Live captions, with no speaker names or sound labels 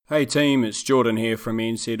Hey team, it's Jordan here from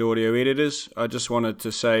NZ Audio Editors. I just wanted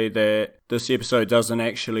to say that this episode doesn't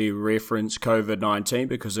actually reference COVID-19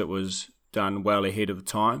 because it was done well ahead of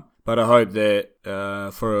time. But I hope that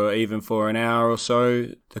for an hour or so,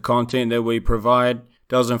 the content that we provide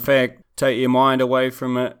does in fact take your mind away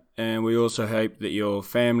from it. And we also hope that your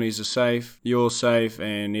families are safe, you're safe,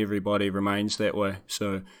 and everybody remains that way.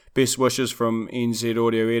 So best wishes from NZ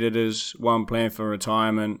Audio Editors, one plan for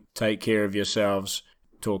retirement, take care of yourselves.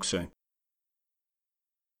 Talk soon.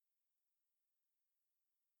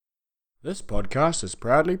 This podcast is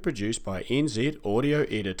proudly produced by NZ Audio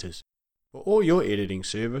Editors. For all your editing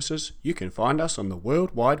services, you can find us on the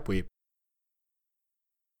World Wide Web.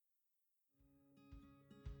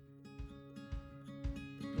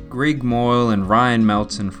 Greg Moyle and Ryan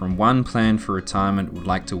Melton from One Plan for Retirement would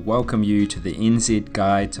like to welcome you to the NZ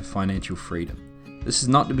Guide to Financial Freedom. This is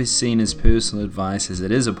not to be seen as personal advice as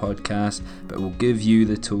it is a podcast, but will give you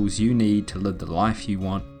the tools you need to live the life you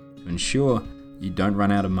want to ensure you don't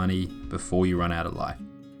run out of money before you run out of life.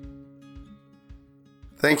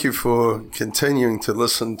 Thank you for continuing to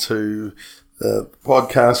listen to the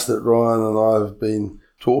podcast that Ryan and I have been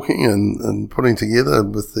talking and putting together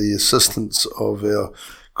with the assistance of our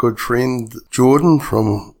good friend Jordan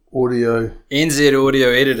from NZ Audio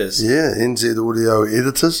Editors. Yeah, NZ Audio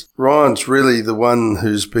Editors. Ryan's really the one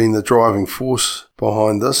who's been the driving force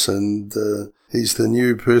behind this, and he's the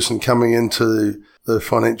new person coming into the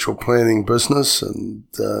financial planning business, and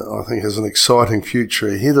I think has an exciting future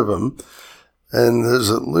ahead of him, and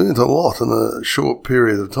has learned a lot in a short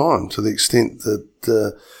period of time, to the extent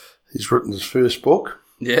that he's written his first book.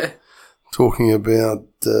 Yeah. Talking about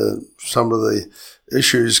some of the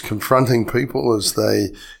issues confronting people as they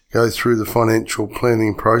go through the financial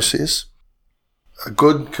planning process. A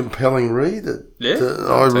good, compelling read.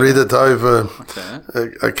 I read it over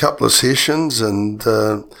a couple of sessions and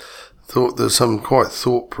thought there's some quite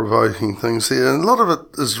thought-provoking things there. And a lot of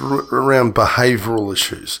it is around behavioural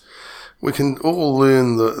issues. We can all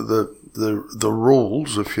learn the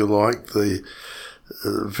rules, if you like, the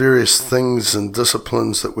various things and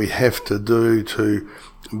disciplines that we have to do to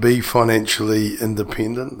be financially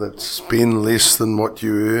independent, that spend less than what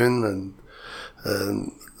you earn,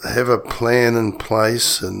 and have a plan in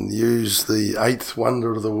place and use the eighth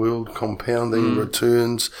wonder of the world, compounding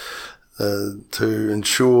returns, to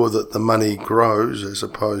ensure that the money grows as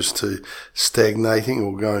opposed to stagnating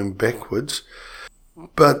or going backwards.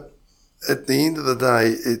 But at the end of the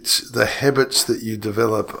day, it's the habits that you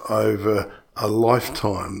develop over a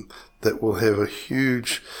lifetime that will have a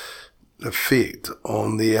huge effect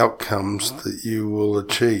on the outcomes that you will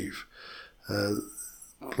achieve.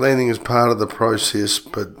 Planning is part of the process,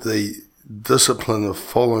 but the discipline of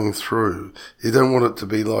following through, you don't want it to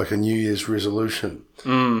be like a New Year's resolution.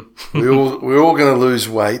 We're all going to lose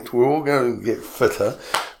weight. We're all going to get fitter.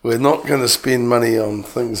 We're not going to spend money on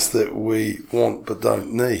things that we want but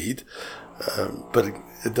don't need. But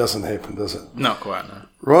it doesn't happen, does it? Not quite, no.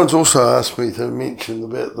 Ryan's also asked me to mention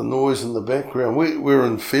about the noise in the background. We're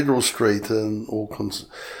in Federal Street in Auckland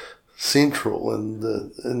Central, and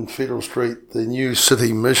in Federal Street the new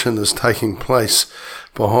city mission is taking place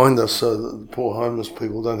behind us, so that the poor homeless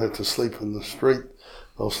people don't have to sleep in the street.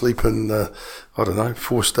 They'll sleep in,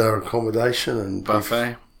 4-star accommodation and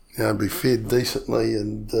buffet. Be fed decently,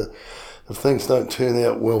 and if things don't turn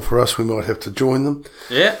out well for us, we might have to join them.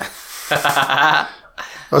 Yeah.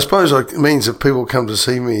 I suppose it means if people come to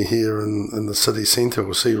see me here in the city centre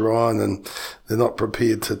or see Ryan and they're not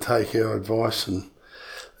prepared to take our advice, and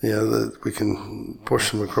that we can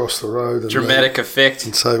push them across the road. And dramatic effect.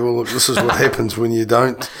 And say, well, look, this is what happens when you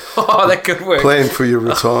don't that could work. Plan for your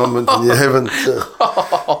retirement and you haven't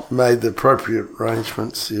made the appropriate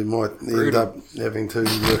arrangements. You might end up having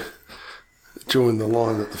to join the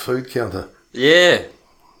line at the food counter. Yeah.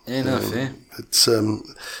 Yeah, no, fair. It's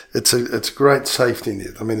a great safety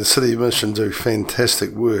net. I mean, the City Mission do fantastic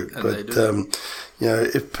work, but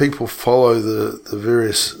if people follow the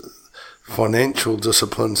various financial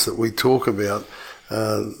disciplines that we talk about,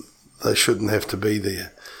 they shouldn't have to be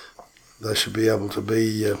there. They should be able to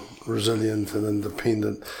be resilient and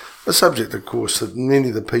independent. The subject, of course, that many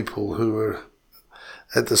of the people who are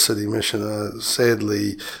at the City Mission are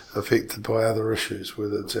sadly affected by other issues,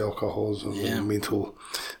 whether it's alcoholism or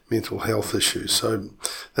mental health issues. So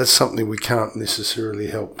that's something we can't necessarily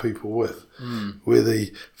help people with. We're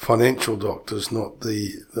the financial doctors, not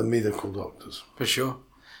the medical doctors. For sure.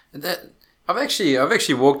 I've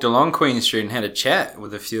actually walked along Queen Street and had a chat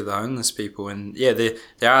with a few of the homeless people, and there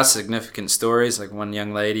are significant stories. Like one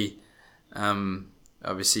young lady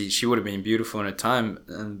obviously she would have been beautiful in her time,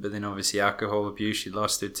 but then obviously alcohol abuse, she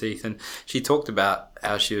lost her teeth, and she talked about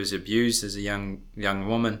how she was abused as a young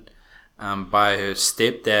woman by her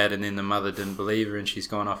stepdad, and then the mother didn't believe her and she's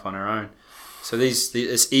gone off on her own. So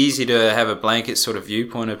it's easy to have a blanket sort of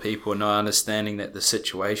viewpoint of people not understanding that the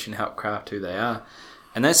situation helped craft who they are.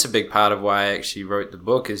 And that's a big part of why I actually wrote the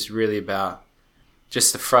book, is really about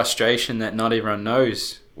just the frustration that not everyone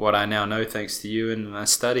knows what I now know thanks to you and my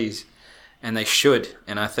studies. And they should.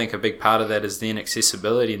 And I think a big part of that is the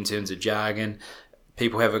inaccessibility in terms of jargon.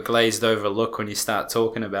 People have a glazed over look when you start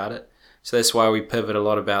talking about it. So that's why we pivot a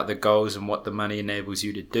lot about the goals and what the money enables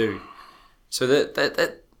you to do. So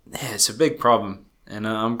that it's a big problem. And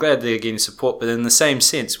I'm glad they're getting support. But in the same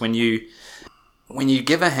sense, when you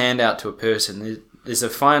give a handout to a person, there's a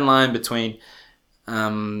fine line between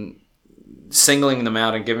singling them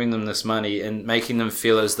out and giving them this money and making them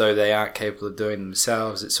feel as though they aren't capable of doing it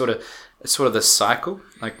themselves. It's sort of the cycle.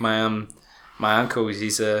 Like my uncle,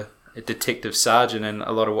 he's a detective sergeant, and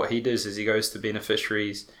a lot of what he does is he goes to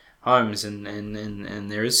beneficiaries' homes and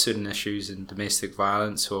there is certain issues in domestic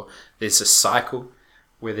violence, or there's a cycle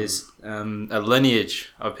where there's a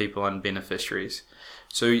lineage of people on beneficiaries.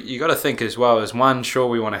 So you got to think as well as, one, sure,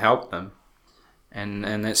 we want to help them,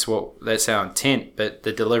 and that's our intent, but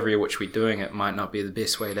the delivery of which we're doing it might not be the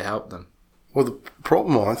best way to help them. Well, the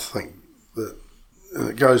problem, I think, that, and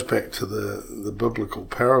it goes back to the biblical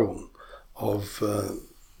parable of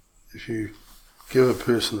if you give a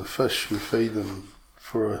person a fish, you feed them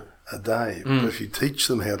for a day. But if you teach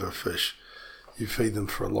them how to fish, you feed them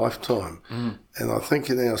for a lifetime. And I think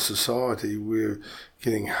in our society we're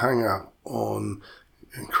getting hung up on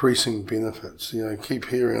increasing benefits. Keep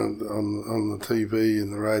hearing on the TV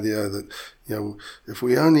and the radio that, if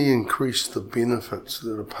we only increase the benefits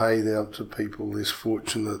that are paid out to people less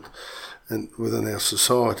fortunate and within our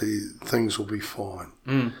society, things will be fine.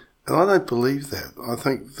 And I don't believe that. I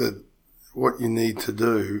think that what you need to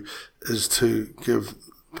do is to give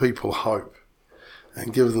people hope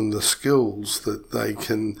and give them the skills that they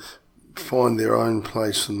can find their own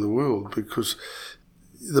place in the world, because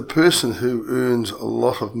the person who earns a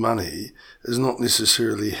lot of money is not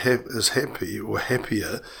necessarily as happy or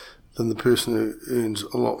happier than the person who earns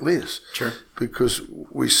a lot less. Sure. Because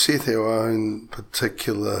we set our own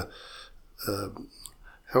particular,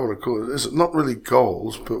 how would I call it? It's not really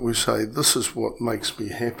goals, but we say, this is what makes me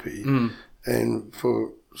happy. And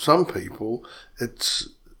for some people, it's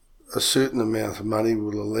a certain amount of money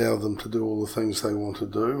will allow them to do all the things they want to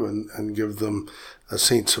do and give them a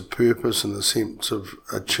sense of purpose and a sense of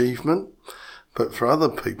achievement. But for other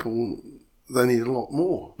people, they need a lot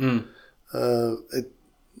more.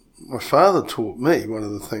 My father taught me,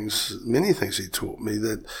 many things he taught me,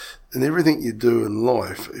 that in everything you do in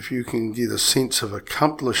life, if you can get a sense of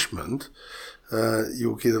accomplishment,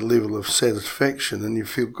 you'll get a level of satisfaction and you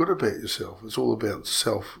feel good about yourself. It's all about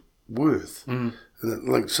self-worth. And it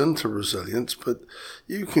links into resilience, but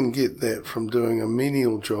you can get that from doing a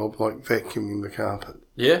menial job like vacuuming the carpet.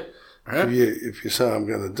 Yeah. Right. If you say, I'm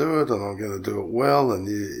going to do it and I'm going to do it well, and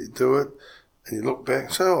you do it and you look back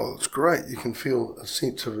and say, oh, it's great. You can feel a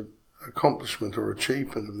sense of accomplishment or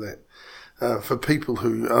achievement of that. For people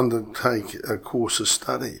who undertake a course of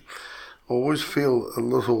study, I always feel a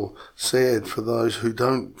little sad for those who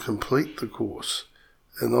don't complete the course.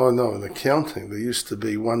 And I know in accounting there used to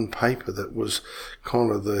be one paper that was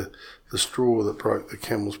kind of the straw that broke the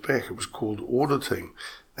camel's back. It was called auditing.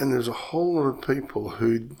 And there's a whole lot of people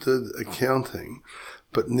who did accounting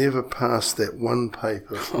but never passed that one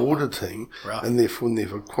paper auditing, right, and therefore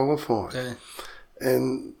never qualified. Yeah.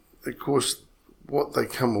 And of course what they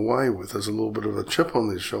come away with is a little bit of a chip on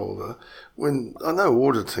their shoulder, when I know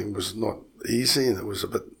auditing was not easy and it was a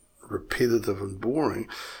bit repetitive and boring,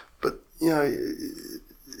 but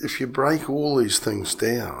if you break all these things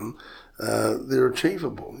down, they're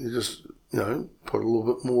achievable. You just, put a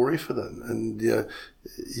little bit more effort in, and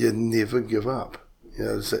you never give up.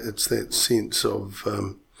 It's that sense of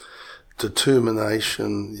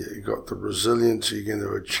determination. You've got the resilience you're going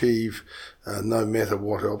to achieve no matter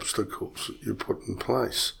what obstacles you put in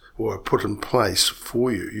place, or are put in place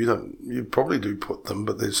for you. You probably do put them,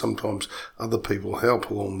 but there's sometimes other people help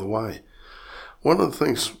along the way. One of the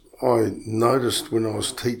things I noticed when I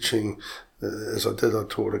was teaching, as I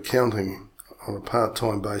taught accounting on a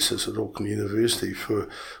part-time basis at Auckland University for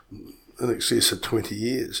in excess of 20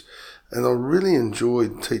 years. And I really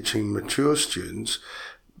enjoyed teaching mature students,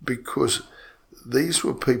 because these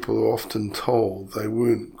were people who were often told they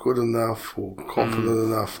weren't good enough or confident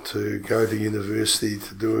enough to go to university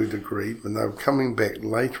to do a degree, when they were coming back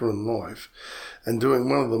later in life and doing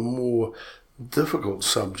one of the more difficult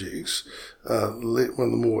subjects, one of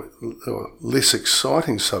the more less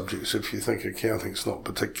exciting subjects, if you think accounting's not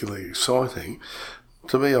particularly exciting.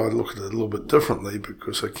 To me, I look at it a little bit differently,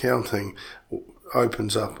 because accounting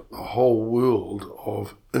opens up a whole world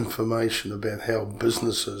of information about how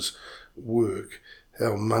businesses work,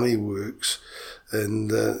 how money works, and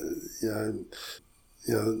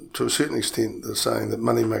to a certain extent, the saying that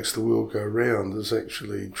money makes the world go round is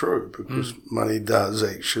actually true, because money does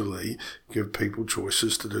actually give people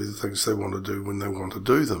choices to do the things they want to do when they want to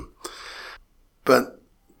do them. But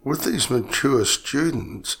with these mature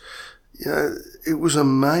students, it was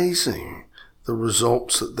amazing the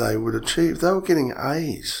results that they would achieve. They were getting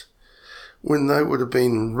A's when they would have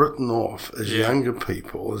been written off as younger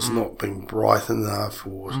people as not being bright enough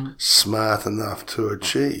or smart enough to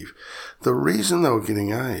achieve. The reason they were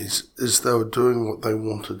getting A's is they were doing what they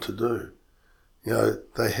wanted to do.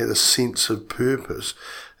 They had a sense of purpose,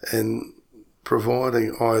 and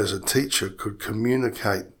providing I as a teacher could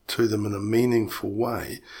communicate to them in a meaningful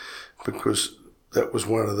way, because that was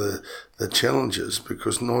one of the challenges,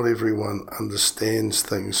 because not everyone understands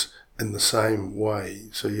things in the same way.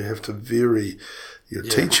 So you have to vary your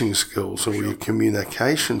teaching skills or your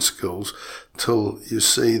communication skills till you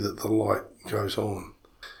see that the light goes on.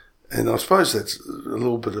 And I suppose that's a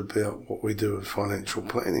little bit about what we do in financial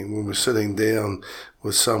planning, when we're sitting down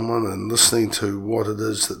with someone and listening to what it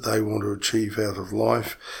is that they want to achieve out of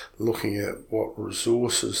life, looking at what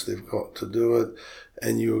resources they've got to do it,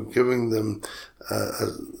 and you're giving them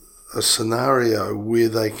a scenario where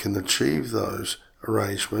they can achieve those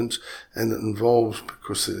arrangements. And it involves,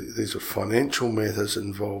 because these are financial matters, it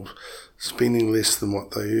involves spending less than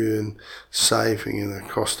what they earn, saving in a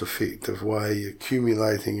cost-effective way,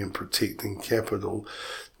 accumulating and protecting capital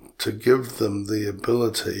to give them the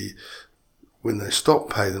ability, when they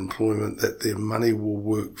stop paid employment, that their money will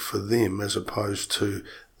work for them as opposed to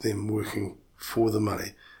them working for the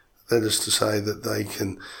money. That is to say that they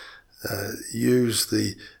can use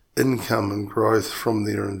the income and growth from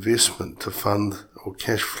their investment to fund or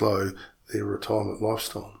cash flow their retirement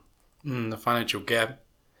lifestyle. The financial gap.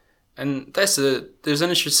 And there's an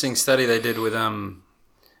interesting study they did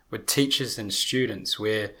with teachers and students,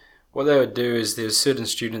 where what they would do is there's certain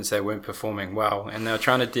students that weren't performing well, and they were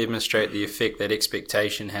trying to demonstrate the effect that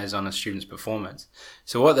expectation has on a student's performance.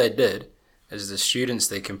 So what they did is the students,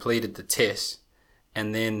 they completed the test,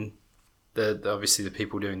 and then obviously the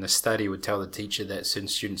people doing the study would tell the teacher that certain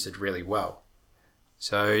students did really well.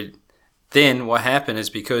 So then what happened is,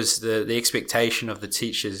 because the expectation of the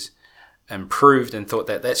teachers improved and thought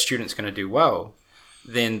that student's going to do well,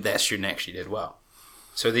 then that student actually did well.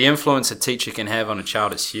 So the influence a teacher can have on a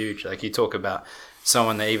child is huge. Like, you talk about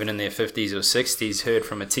someone that even in their 50s or 60s heard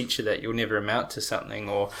from a teacher that you'll never amount to something,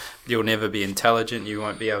 or you'll never be intelligent, you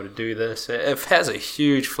won't be able to do this. It has a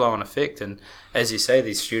huge flow-on effect. And as you say,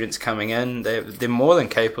 these students coming in, they're more than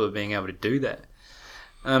capable of being able to do that.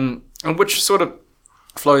 And which sort of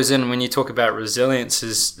flows in when you talk about resilience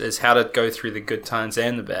is how to go through the good times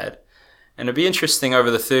and the bad. And it'd be interesting over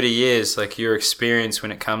the 30 years, like your experience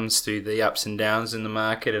when it comes to the ups and downs in the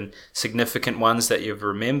market and significant ones that you've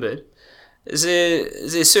remembered. Is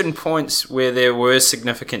there certain points where there were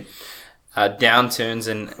significant downturns,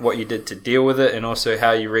 and what you did to deal with it, and also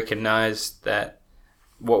how you recognized that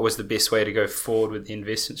what was the best way to go forward with the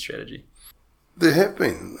investment strategy? There have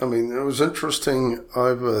been. I mean, it was interesting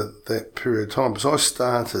over that period of time, because I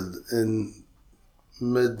started in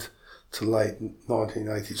mid to late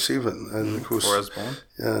 1987, and of course, before I was born.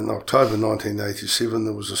 In October 1987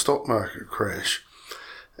 there was a stock market crash,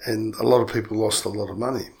 and a lot of people lost a lot of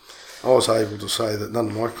money. I was able to say that none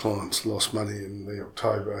of my clients lost money in the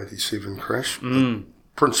October 87 crash,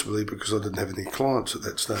 principally because I didn't have any clients at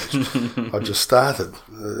that stage. I just started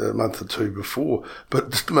a month or two before, but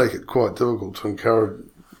just to make it quite difficult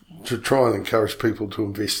to try and encourage people to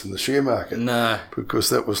invest in the share market. No. Because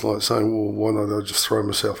that was like saying, well, why not I just throw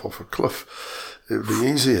myself off a cliff? It would be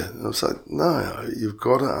easier. And I was like, no, you've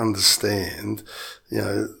got to understand,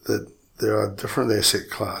 that there are different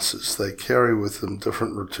asset classes. They carry with them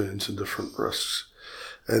different returns and different risks.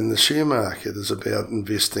 And the share market is about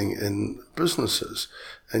investing in businesses.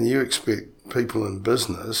 And you expect people in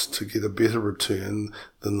business to get a better return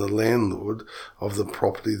than the landlord of the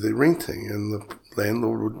property they're renting. And the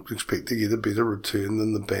landlord would expect to get a better return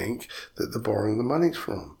than the bank that they're borrowing the money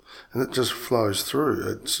from. And it just flows through.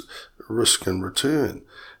 It's risk and return,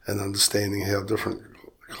 and understanding how different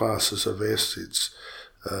classes of assets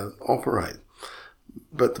operate.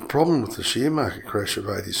 But the problem with the share market crash of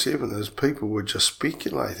 87 is people were just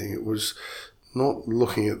speculating. It was not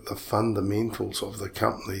looking at the fundamentals of the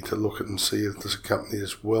company to look at and see if this company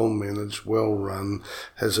is well managed, well run,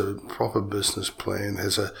 has a proper business plan,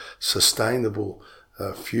 has a sustainable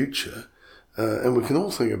future. And we can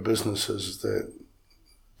all think of businesses that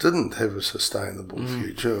didn't have a sustainable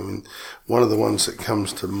future. I mean, one of the ones that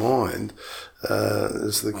comes to mind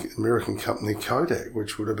is the American company Kodak,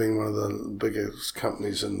 which would have been one of the biggest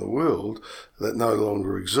companies in the world that no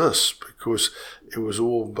longer exists because it was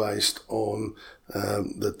all based on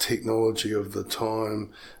the technology of the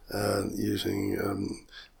time, using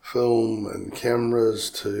film and cameras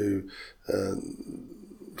to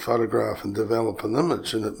photograph and develop an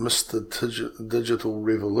image, and it missed the digital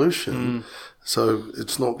revolution. So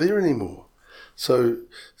it's not there anymore. So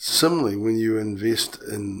similarly, when you invest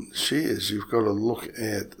in shares, you've got to look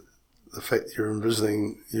at the fact you're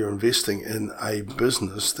investing in a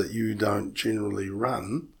business that you don't generally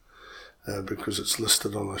run because it's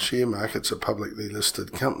listed on a share market. It's a publicly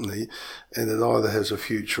listed company, and it either has a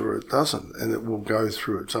future or it doesn't, and it will go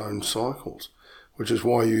through its own cycles, which is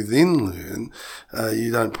why you then learn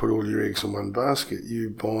you don't put all your eggs in one basket.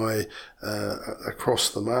 You buy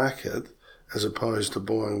across the market as opposed to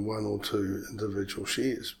buying one or two individual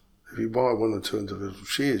shares. If you buy one or two individual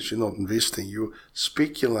shares, you're not investing, you're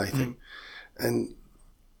speculating. And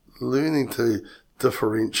learning to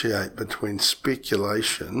differentiate between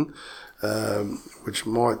speculation, which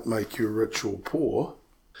might make you rich or poor,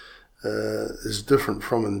 is different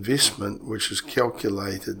from investment, which is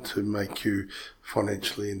calculated to make you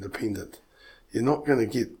financially independent. You're not going to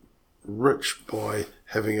get rich by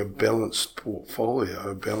having a balanced portfolio,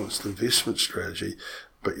 a balanced investment strategy,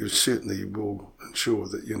 but you certainly will ensure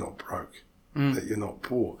that you're not broke, that you're not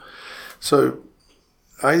poor. So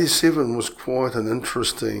 87 was quite an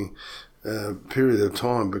interesting period of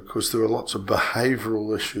time because there were lots of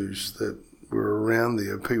behavioural issues that were around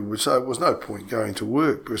there. People would say, there was no point going to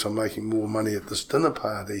work because I'm making more money at this dinner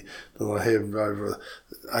party than I have over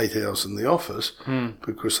 8 hours in the office,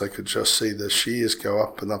 because they could just see the shares go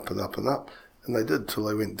up and up and up and up. And they did till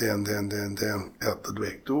they went down, down, down, down out the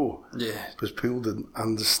back door. Yeah. Because people didn't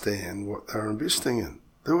understand what they were investing in.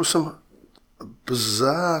 There were some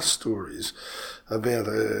bizarre stories about,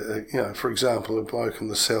 for example, a bloke in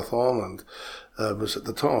the South Island was at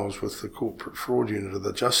the time with the corporate fraud unit of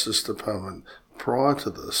the Justice Department prior to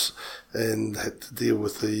this, and had to deal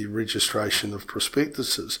with the registration of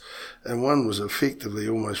prospectuses. And one was effectively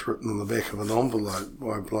almost written on the back of an envelope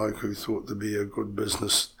by a bloke who thought to be a good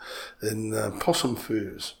business in possum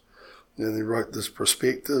furs. And he wrote this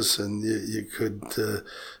prospectus, and you could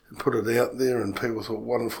put it out there, and people thought,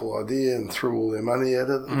 wonderful idea, and threw all their money at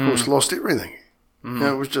it. Of course, lost everything.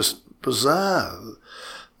 It was just bizarre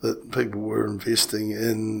that people were investing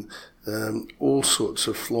in all sorts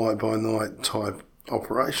of fly-by-night type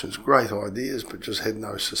operations. Great ideas, but just had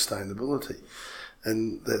no sustainability.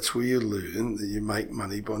 And that's where you learn that you make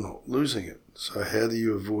money by not losing it. So how do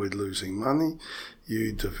you avoid losing money?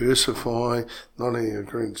 You diversify, not only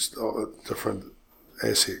against different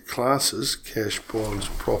asset classes, cash, bonds,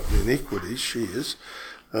 property and equities, shares,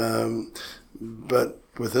 but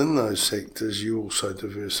within those sectors you also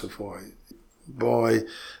diversify by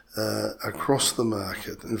across the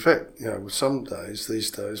market. In fact, with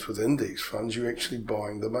these days with index funds, you're actually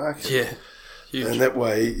buying the market. Yeah, huge. And that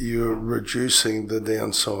way you're reducing the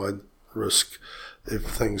downside risk if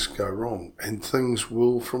things go wrong. And things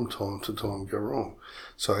will from time to time go wrong.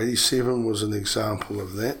 So 87 was an example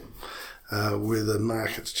of that, where the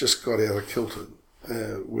markets just got out of kilter.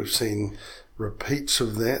 We've seen repeats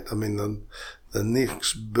of that. I mean, the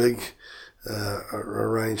next big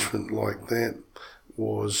arrangement like that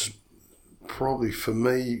was probably for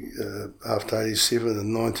me after 87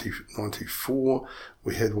 and 94,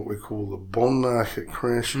 we had what we call the bond market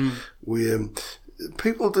crash, where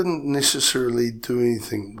people didn't necessarily do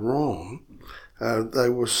anything wrong. They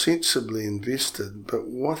were sensibly invested, but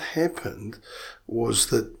what happened was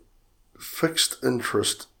that fixed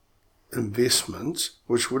interest investments,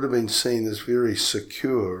 which would have been seen as very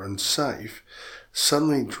secure and safe,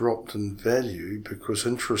 suddenly dropped in value because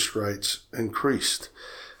interest rates increased.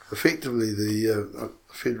 Effectively, the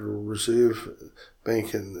Federal Reserve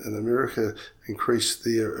Bank in America increased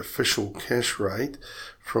their official cash rate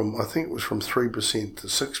from 3% to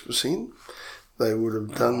 6%. They would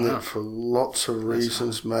have done that for lots of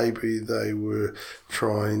reasons. Maybe they were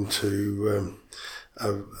trying to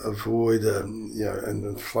avoid an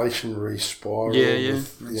inflationary spiral.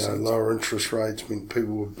 With, lower interest rates meant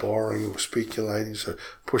people were borrowing or speculating, so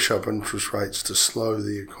push up interest rates to slow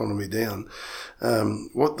the economy down.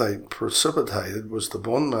 What they precipitated was the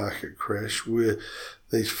bond market crash, where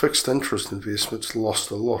these fixed interest investments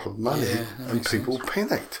lost a lot of money, and people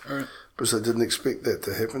panicked because they didn't expect that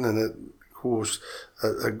to happen, and it caused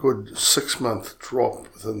a good 6-month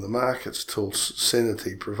drop within the markets till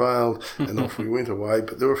sanity prevailed, and off we went away.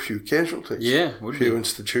 But there were a few casualties. Yeah, a few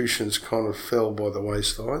institutions kind of fell by the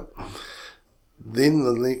wayside. Then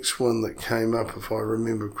the next one that came up, if I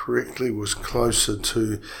remember correctly, was closer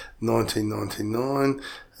to 1999.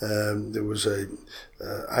 There was a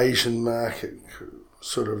Asian market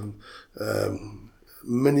sort of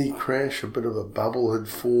mini crash, a bit of a bubble had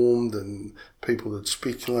formed, and people had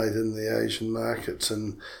speculated in the Asian markets,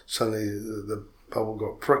 and suddenly the bubble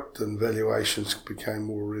got pricked and valuations became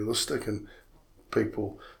more realistic, and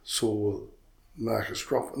people saw markets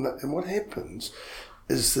drop. And what happens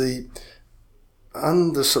is the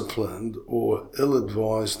undisciplined or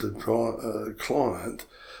ill-advised client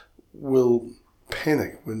will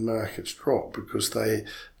panic when markets drop because they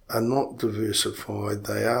are not diversified,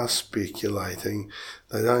 they are speculating,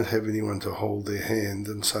 they don't have anyone to hold their hand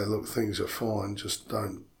and say, look, things are fine, just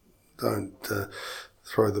don't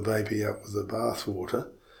throw the baby out with the bathwater,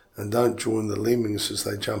 and don't join the lemmings as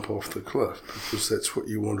they jump off the cliff, because that's what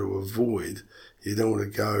you want to avoid. You don't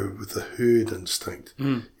want to go with the herd instinct.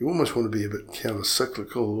 You almost want to be a bit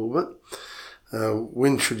counter-cyclical a little bit.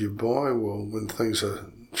 When should you buy? Well, when things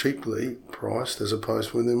are cheaply priced as opposed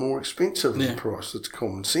to when they're more expensively priced. It's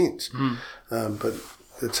common sense. But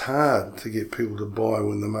it's hard to get people to buy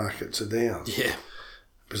when the markets are down. Yeah.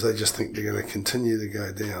 Because they just think they're going to continue to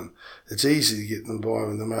go down. It's easy to get them to buy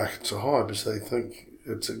when the markets are high because they think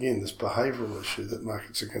it's, again, this behavioural issue that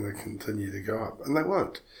markets are going to continue to go up. And they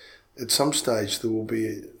won't. At some stage there will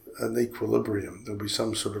be an equilibrium. There'll be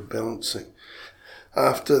some sort of balancing.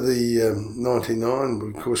 After the 99,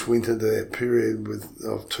 we of course went into that period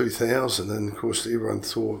of 2000, and of course everyone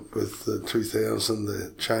thought with the 2000,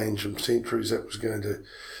 the change of centuries, that was going to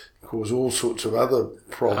cause all sorts of other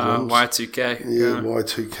problems. Y2K. Yeah,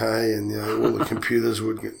 Y2K, and all the computers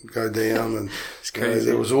would go down, and it's crazy.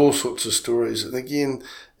 There was all sorts of stories. And again,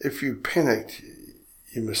 if you panicked,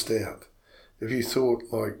 you missed out. If you thought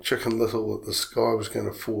like Chicken Little that the sky was going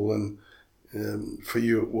to fall in, for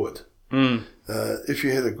you it would. If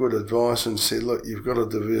you had a good advice and said, look, you've got a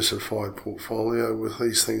diversified portfolio with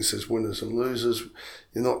these things as winners and losers,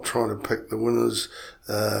 you're not trying to pick the winners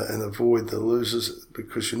and avoid the losers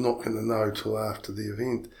because you're not going to know till after the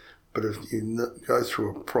event. But if you go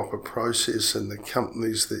through a proper process in the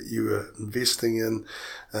companies that you are investing in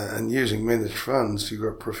and using managed funds, you've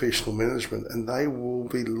got professional management, and they will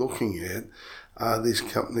be looking at, are these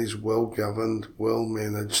companies well governed, well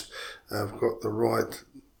managed, have got the right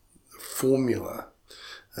formula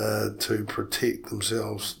to protect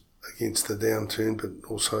themselves against the downturn, but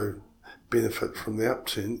also benefit from the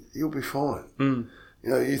upturn, you'll be fine.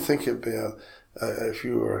 You think about if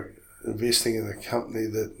you were investing in a company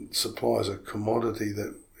that supplies a commodity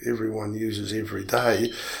that everyone uses every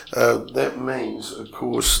day, that means, of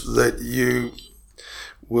course, that you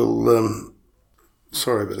will...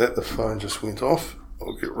 sorry about that, the phone just went off.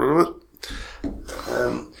 I'll get rid of it.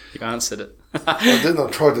 You answered it. I did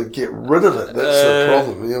not try to get rid of it. That's the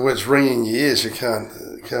problem. When it's ringing your ears, you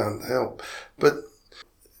can't help. But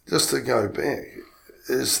just to go back,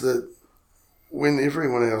 is that when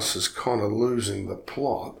everyone else is kind of losing the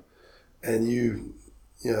plot, and you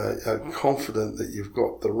are confident that you've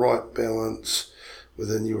got the right balance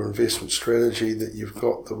within your investment strategy, that you've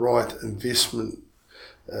got the right investment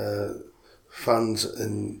funds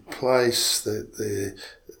in place, that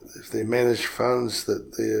if they're managed funds,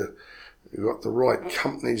 that you've got the right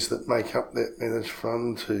companies that make up that managed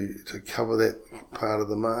fund to cover that part of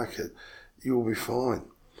the market, you'll be fine.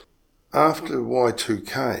 After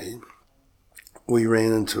Y2K, we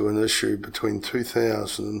ran into an issue between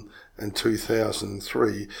 2000 and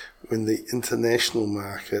 2003 when the international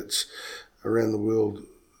markets around the world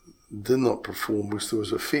did not perform because there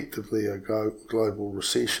was effectively a global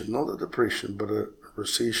recession, not a depression, but a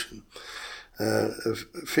recession.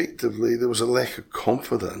 Effectively, there was a lack of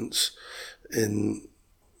confidence in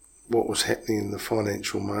what was happening in the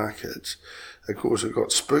financial markets. Of course, it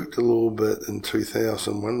got spooked a little bit in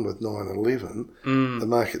 2001 with 9/11. The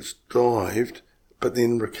markets dived, but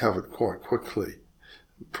then recovered quite quickly.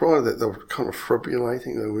 Prior to that, they were kind of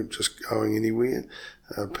fibrillating. They weren't just going anywhere.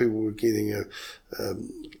 People were getting a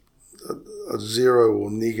zero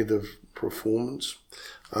or negative performance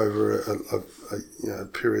over a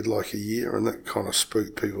period like a year, and that kind of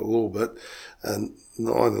spooked people a little bit. And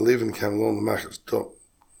 9/11 came along, the markets dropped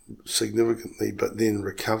significantly, but then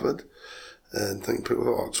recovered, and think people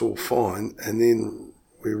thought, it's all fine. And then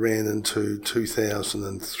we ran into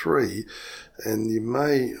 2003, and you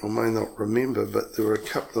may or may not remember, but there were a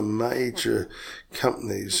couple of major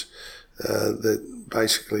companies that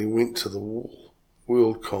basically went to the wall,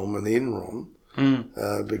 WorldCom and Enron,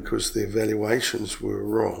 because their valuations were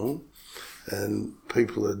wrong, and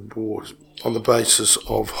people had bought on the basis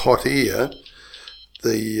of hot air.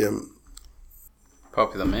 The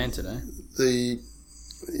popular man today.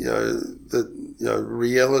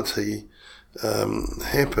 Reality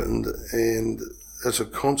happened, and as a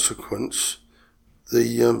consequence,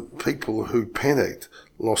 the people who panicked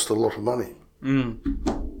lost a lot of money.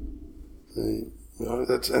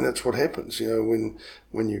 That's what happens.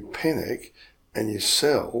 When you panic and you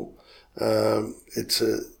sell, it's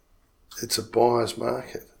a buyer's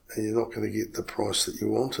market, and you're not going to get the price that you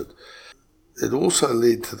wanted. It also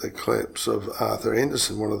led to the collapse of Arthur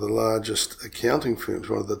Andersen, one of the largest accounting firms,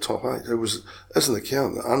 one of the top 8. It was, as an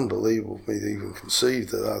accountant, unbelievable for me to even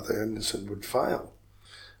conceive that Arthur Andersen would fail.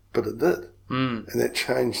 But it did. And that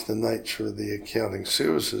changed the nature of the accounting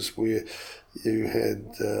services, where you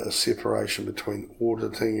had a separation between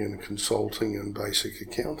auditing and consulting and basic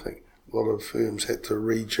accounting. A lot of firms had to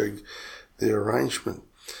rejig their arrangement.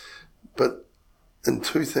 But in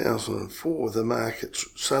 2004, the market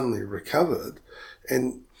suddenly recovered,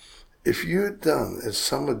 and if you had done as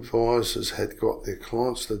some advisors had got their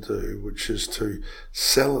clients to do, which is to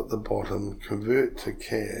sell at the bottom, convert to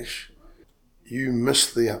cash, you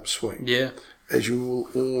missed the upswing. Yeah. As you will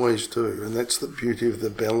always do, and that's the beauty of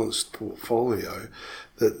the balanced portfolio,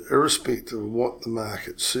 that irrespective of what the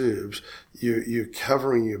market serves, you're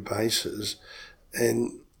covering your bases,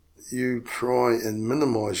 and you try and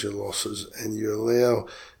minimise your losses, and you allow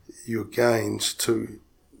your gains to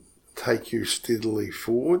take you steadily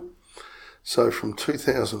forward. So from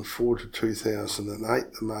 2004 to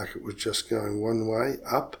 2008, the market was just going one way,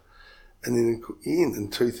 up, and then again in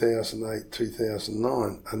 2008,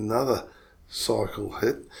 2009, another cycle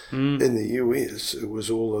hit. In the US, it was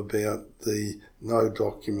all about the no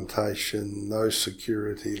documentation, no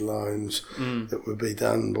security loans that would be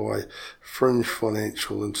done by fringe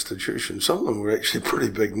financial institutions. Some of them were actually pretty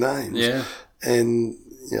big names. Yeah. And,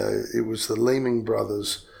 it was the Lehman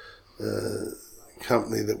Brothers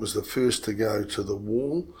company that was the first to go to the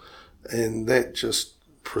wall, and that just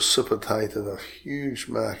precipitated a huge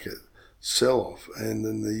market sell-off. And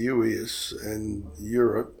in the US and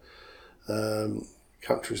Europe,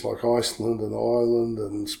 countries like Iceland and Ireland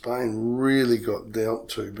and Spain really got dealt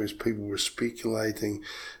to because people were speculating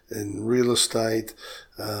in real estate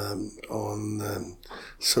on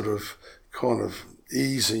sort of kind of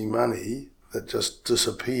easy money that just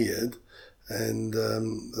disappeared, and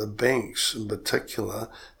the banks in particular,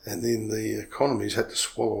 and then the economies had to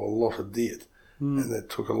swallow a lot of debt, and it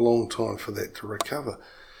took a long time for that to recover.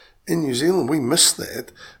 In New Zealand, we missed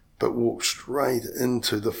that, but walked straight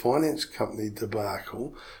into the finance company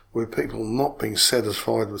debacle, where people not being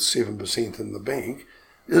satisfied with 7% in the bank.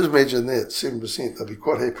 Just imagine that, 7%. They'd be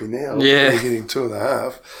quite happy now. Yeah. They're getting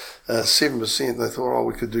 2.5%. 7%, they thought,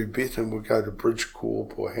 we could do better, and we'll go to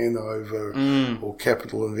Bridgecorp or Hanover or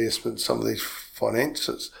Capital Investment, some of these finance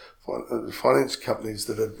companies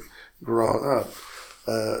that had grown up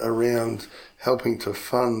around helping to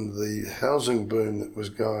fund the housing boom that was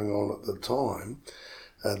going on at the time,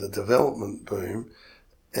 the development boom.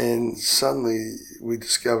 And suddenly we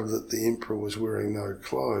discovered that the emperor was wearing no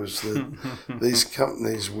clothes, that these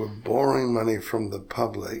companies were borrowing money from the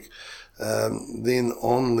public, then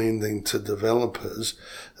on lending to developers.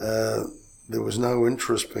 There was no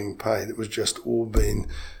interest being paid. It was just all being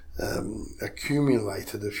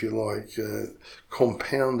accumulated, if you like,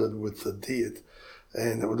 compounded with the debt,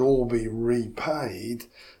 and it would all be repaid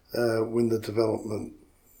when the development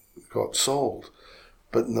got sold.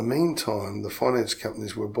 But in the meantime, the finance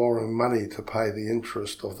companies were borrowing money to pay the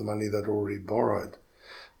interest of the money they'd already borrowed.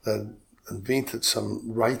 They'd invented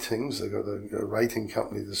some ratings. They got a rating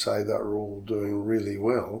company to say they were all doing really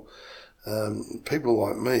well. People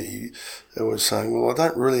like me were saying, well, I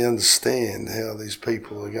don't really understand how these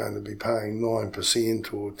people are going to be paying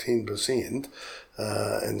 9% or 10%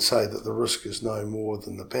 and say that the risk is no more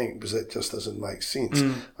than the bank, because that just doesn't make sense.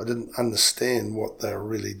 I didn't understand what they were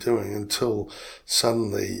really doing until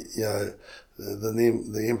suddenly,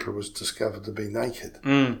 the emperor was discovered to be naked.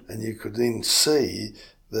 And you could then see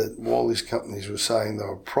that while these companies were saying they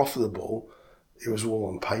were profitable, it was all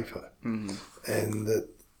on paper. And that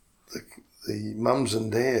the mums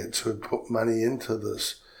and dads who had put money into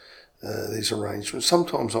these arrangements,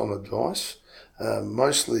 sometimes on advice,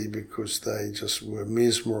 mostly because they just were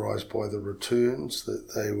mesmerised by the returns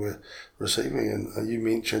that they were receiving. And you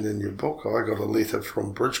mentioned in your book, I got a letter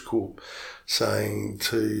from Bridgecorp saying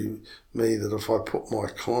to me that if I put my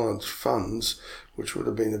clients' funds, which would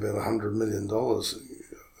have been about $100 million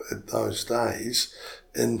at those days,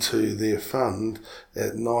 into their fund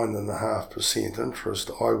at 9.5%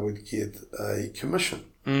 interest, I would get a commission,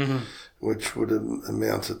 which would have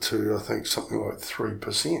amounted to, I think, something like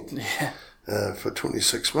 3%. Yeah. For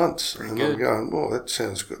 26 months. Pretty and good. I'm going, well, that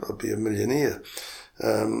sounds good. I'd be a millionaire.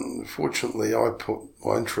 Fortunately, I put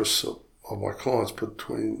my interests of my clients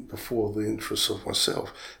before the interests of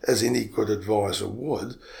myself, as any good advisor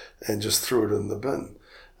would, and just threw it in the bin.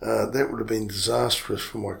 That would have been disastrous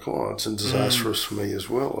for my clients and disastrous for me as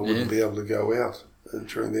well. I wouldn't be able to go out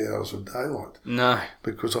during the hours of daylight. No.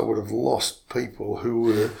 Because I would have lost people who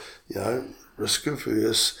were, risk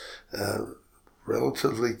averse,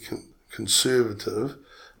 relatively conservative,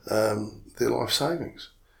 their life savings.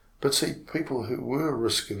 But see, people who were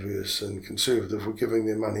risk averse and conservative were giving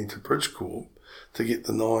their money to Bridgecorp to get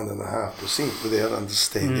the 9.5% without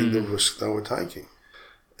understanding the risk they were taking.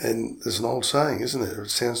 And there's an old saying, isn't it? If it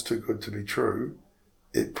sounds too good to be true,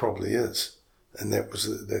 it probably is. And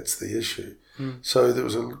that's the issue. So there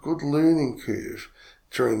was a good learning curve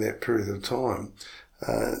during that period of time.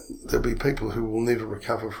 There'll be people who will never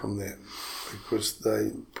recover from that, because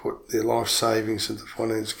they put their life savings into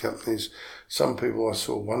finance companies. Some people, I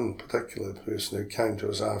saw one particular person who came to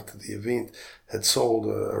us after the event, had sold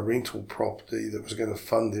a rental property that was going to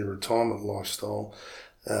fund their retirement lifestyle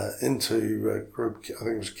into a group, I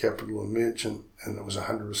think it was Capital and Merchant, and it was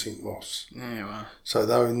 100% loss. Yeah, wow. So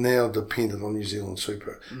they were now dependent on New Zealand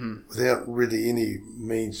Super without really any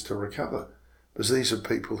means to recover. Because these are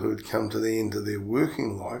people who had come to the end of their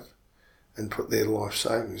working life and put their life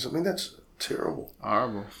savings. I mean, that's terrible.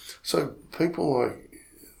 Horrible. So people like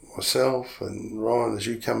myself and Ryan, as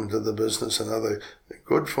you come into the business, and other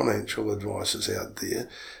good financial advisors out there,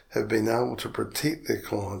 have been able to protect their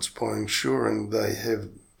clients by ensuring they have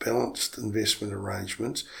balanced investment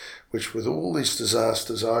arrangements, which with all these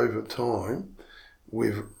disasters over time,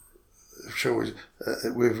 we've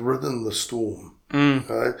ridden the storm.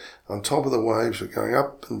 Okay? On top of the waves, we're going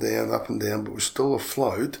up and down, but we're still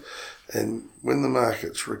afloat. And when the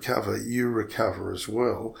markets recover, you recover as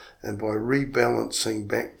well. And by rebalancing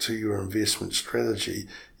back to your investment strategy,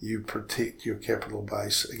 you protect your capital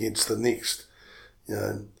base against the next,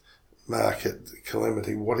 market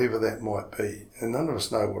calamity, whatever that might be. And none of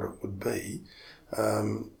us know what it would be,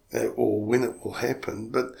 or when it will happen.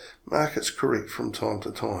 But markets correct from time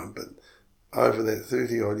to time. But over that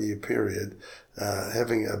 30-odd year period,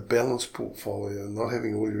 having a balanced portfolio, not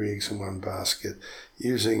having all your eggs in one basket,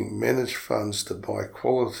 using managed funds to buy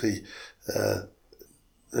quality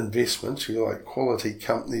investments, quality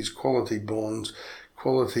companies, quality bonds,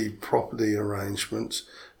 quality property arrangements,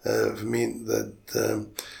 have meant that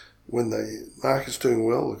when the market's doing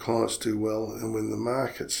well, the clients do well, and when the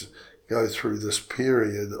markets go through this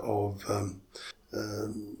period of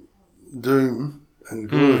doom and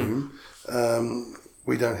gloom,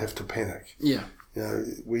 we don't have to panic. Yeah.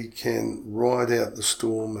 We can ride out the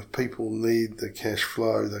storm. If people need the cash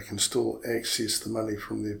flow, they can still access the money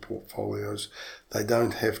from their portfolios. They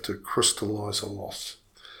don't have to crystallise a loss.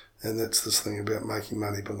 And that's this thing about making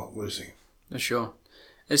money but not losing. For sure.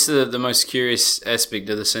 It's the most curious aspect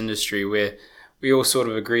of this industry, where we all sort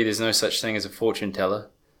of agree there's no such thing as a fortune teller,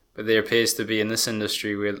 but there appears to be in this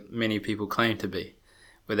industry where many people claim to be,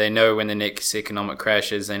 where they know when the next economic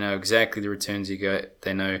crash is, they know exactly the returns you get,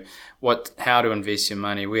 they know how to invest your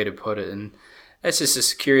money, where to put it. And that's just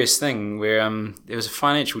this curious thing where there was a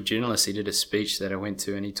financial journalist, he did a speech that I went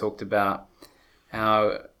to, and he talked about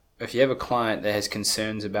how if you have a client that has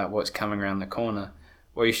concerns about what's coming around the corner,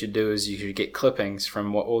 what you should do is you should get clippings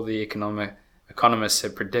from what all the economists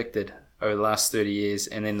have predicted over the last 30 years,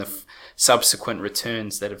 and then the subsequent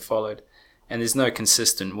returns that have followed. And there's no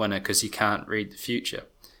consistent winner because you can't read the future.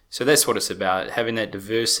 So that's what it's about, having that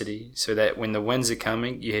diversity so that when the wins are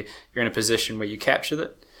coming, you're in a position where you capture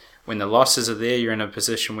it. When the losses are there, you're in a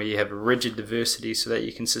position where you have a rigid diversity so that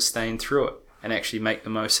you can sustain through it and actually make the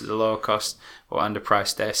most of the lower cost or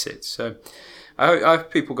underpriced assets. So I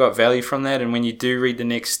hope people got value from that, and when you do read the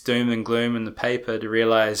next doom and gloom in the paper, to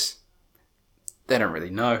realize they don't really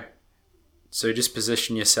know. So just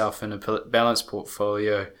position yourself in a balanced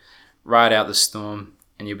portfolio, ride out the storm,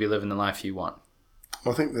 and you'll be living the life you want.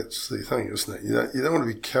 I think that's the thing, isn't it? You don't want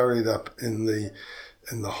to be carried up in the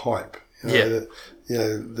hype. It's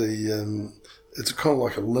kind of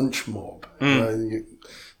like a lynch mob. You get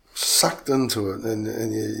sucked into it,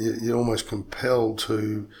 and you're almost compelled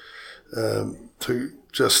to to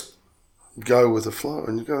just go with the flow.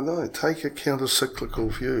 And you go, no, take a counter-cyclical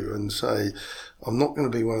view and say, I'm not going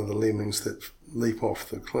to be one of the lemmings that leap off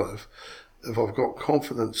the cliff. If I've got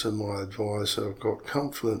confidence in my advisor, I've got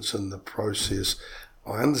confidence in the process,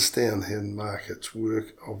 I understand how markets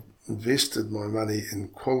work, I've invested my money in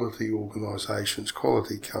quality organisations,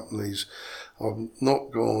 quality companies. I've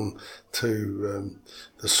not gone to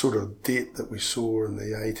the sort of debt that we saw in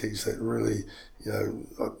the 80s that really,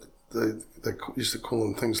 they used to call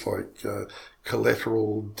them things like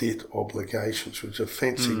collateral debt obligations, which are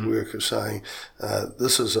fancy work of saying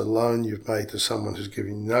this is a loan you've made to someone who's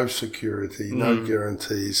giving no security, no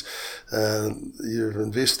guarantees. You've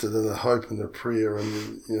invested in a hope and a prayer,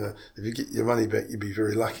 and if you get your money back, you'd be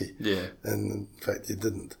very lucky. Yeah. And in fact, you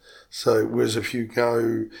didn't. So, whereas if you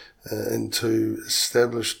go into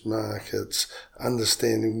established markets,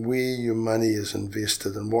 understanding where your money is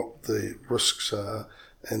invested and what the risks are,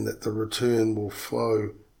 and that the return will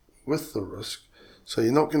flow with the risk. So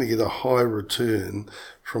you're not going to get a high return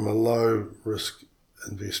from a low risk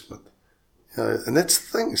investment. And that's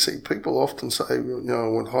the thing. See, people often say, I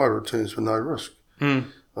want high returns with no risk. I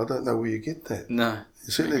don't know where you get that. No.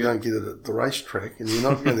 You certainly don't get it at the racetrack, and you're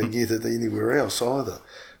not going to get it anywhere else either.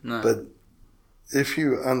 No. But if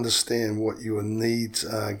you understand what your needs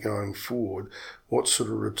are going forward, what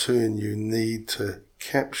sort of return you need to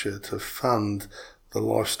capture to fund the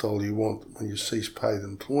lifestyle you want when you cease paid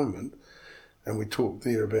employment, and we talk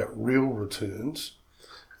there about real returns,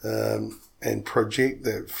 and project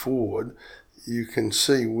that forward, you can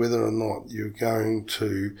see whether or not you're going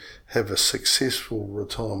to have a successful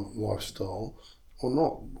retirement lifestyle or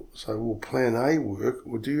not. So will plan A work,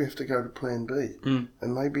 or do you have to go to plan B?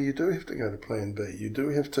 And maybe you do have to go to plan B. You do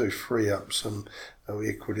have to free up some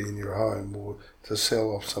equity in your home or to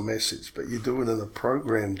sell off some assets, but you do it in a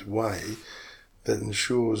programmed way that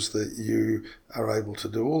ensures that you are able to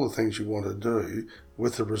do all the things you want to do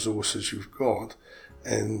with the resources you've got.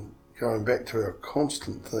 And going back to our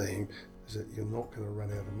constant theme is that you're not going to run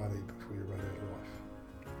out of money before you run out of life.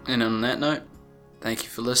 And on that note, thank you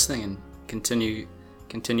for listening, and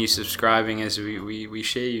continue subscribing as we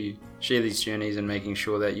share these journeys and making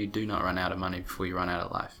sure that you do not run out of money before you run out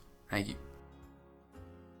of life. Thank you.